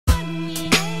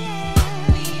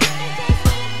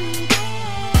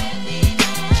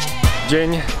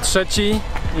Dzień trzeci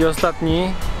i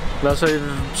ostatni naszej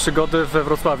przygody we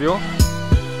Wrocławiu.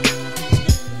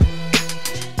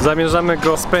 Zamierzamy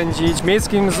go spędzić w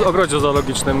miejskim ogrodzie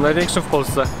zoologicznym, największym w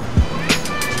Polsce.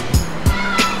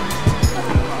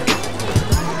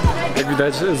 Jak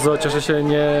widać, zoo cieszy się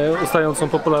nieustającą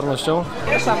popularnością.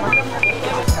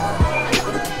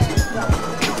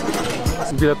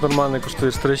 Bilet normalny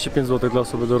kosztuje 45 zł dla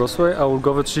osoby dorosłej, a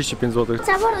ulgowy 35 zł.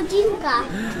 Cała rodzinka.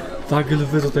 Tak,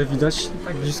 lwy tutaj widać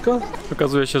tak blisko.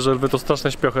 Okazuje się, że lwy to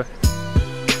straszne śpiochy.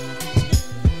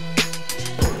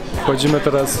 Wchodzimy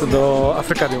teraz do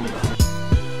Afrykarium.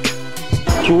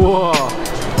 Wow.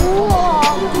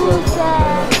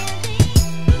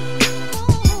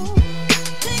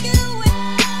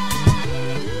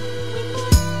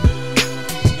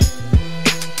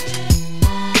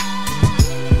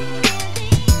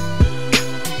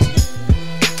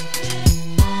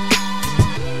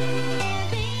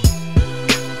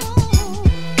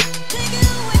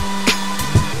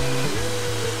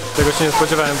 Tego się nie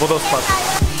spodziewałem, wodospad.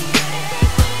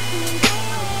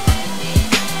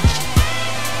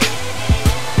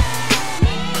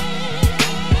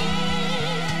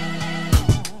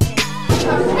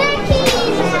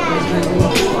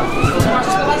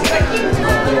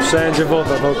 Wszędzie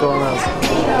woda dookoła nas.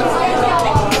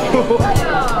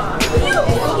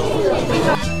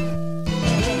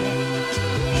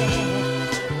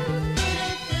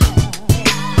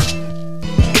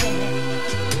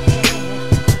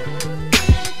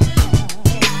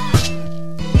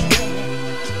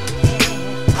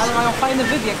 Ale mają fajny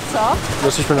wybieg, co?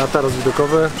 Weszliśmy na taras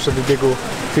widokowy przy wybiegu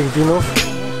pingwinów.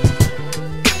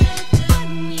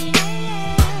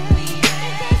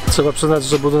 Trzeba przyznać,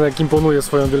 że budynek imponuje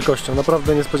swoją wielkością.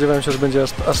 Naprawdę nie spodziewałem się, że będzie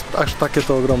aż takie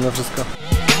to ogromne wszystko.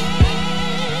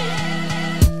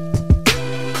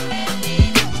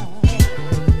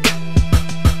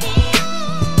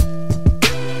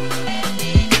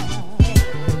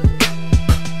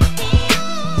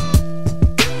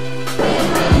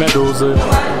 Meduzy.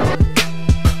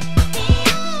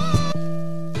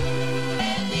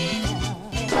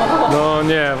 No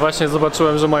nie, właśnie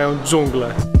zobaczyłem, że mają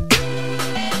dżunglę.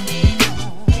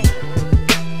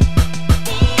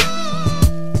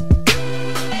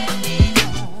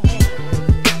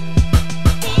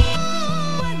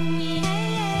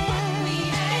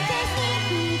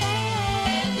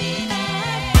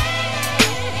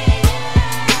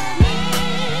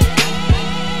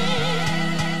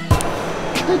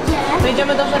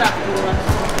 Idziemy do żyrafy.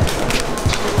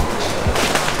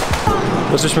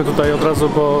 Weszliśmy tutaj od razu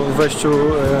po wejściu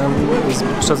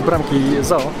przez bramki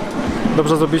zoo.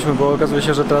 Dobrze zrobiliśmy, bo okazuje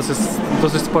się, że teraz jest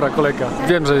dosyć spora kolejka.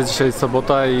 Wiem, że jest dzisiaj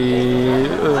sobota i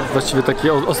właściwie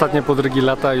takie ostatnie podrygi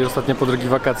lata i ostatnie podrygi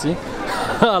wakacji.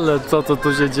 Ale to, co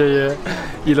tu się dzieje,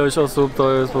 ilość osób,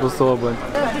 to jest po prostu obłęd.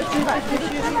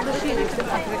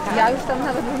 Ja już tam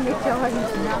nawet bym nie chciała nic.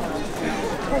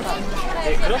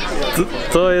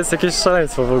 To jest jakieś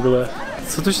szaleństwo w ogóle.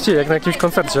 Co tu się dzieje? Jak na jakimś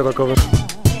koncercie rockowym.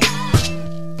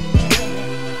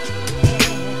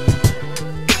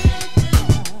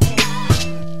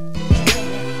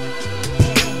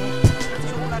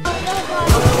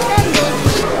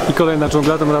 I kolejna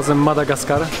dżungla, tym razem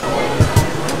Madagaskar.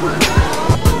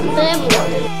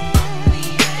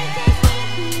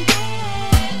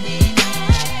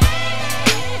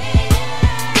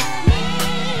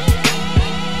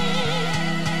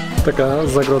 Taka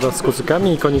zagroda z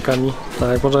kucykami i konikami.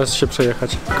 Tak, można się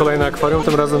przejechać. Kolejne akwarium,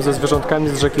 tym razem ze zwierzątkami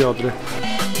z rzeki Odry.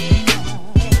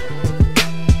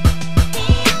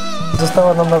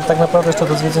 Została nam tak naprawdę jeszcze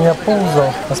do zwiedzenia pół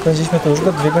zoo, a spędziliśmy tu już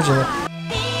 2 godziny.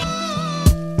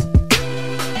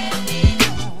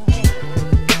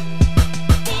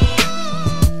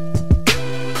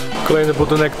 Kolejny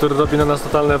budynek, który robi na nas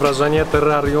totalne wrażenie,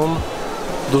 terrarium.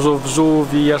 Dużo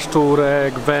wrzówi,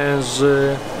 jaszczurek,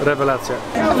 węży, rewelacja.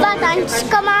 Zatańcz z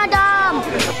komodą!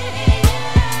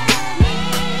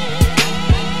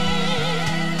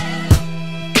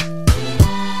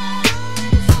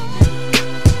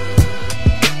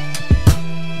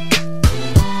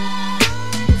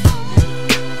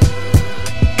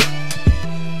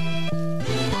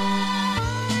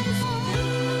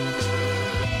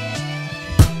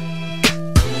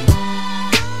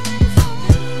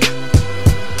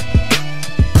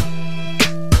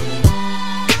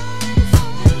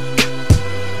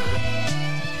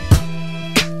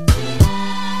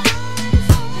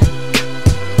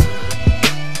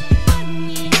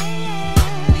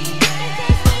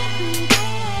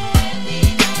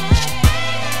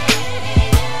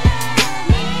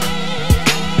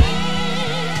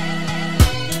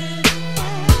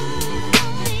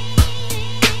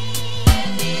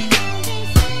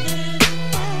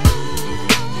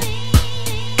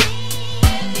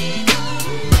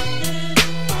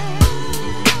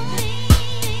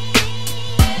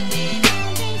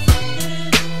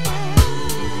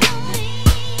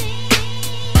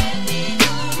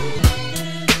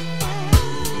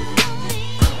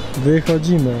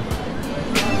 Wychodzimy.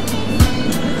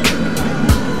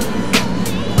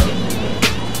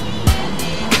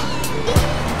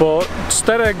 Po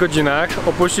 4 godzinach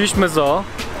opuściliśmy zoo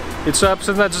i trzeba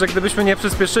przyznać, że gdybyśmy nie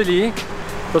przyspieszyli,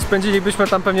 to spędzilibyśmy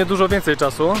tam pewnie dużo więcej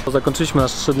czasu. Zakończyliśmy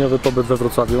nasz 3-dniowy pobyt we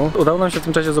Wrocławiu. Udało nam się w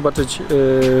tym czasie zobaczyć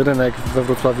rynek we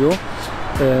Wrocławiu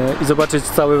i zobaczyć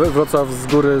cały Wrocław z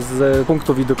góry, z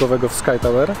punktu widokowego w Sky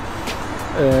Tower.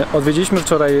 Odwiedziliśmy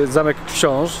wczoraj Zamek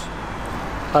Książ,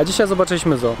 a dzisiaj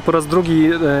zobaczyliśmy zoo. Po raz drugi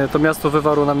to miasto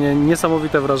wywarło na mnie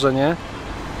niesamowite wrażenie.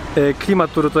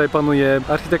 Klimat, który tutaj panuje,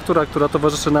 architektura, która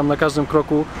towarzyszy nam na każdym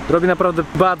kroku, robi naprawdę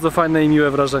bardzo fajne i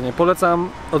miłe wrażenie. Polecam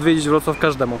odwiedzić Wrocław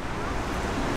każdemu.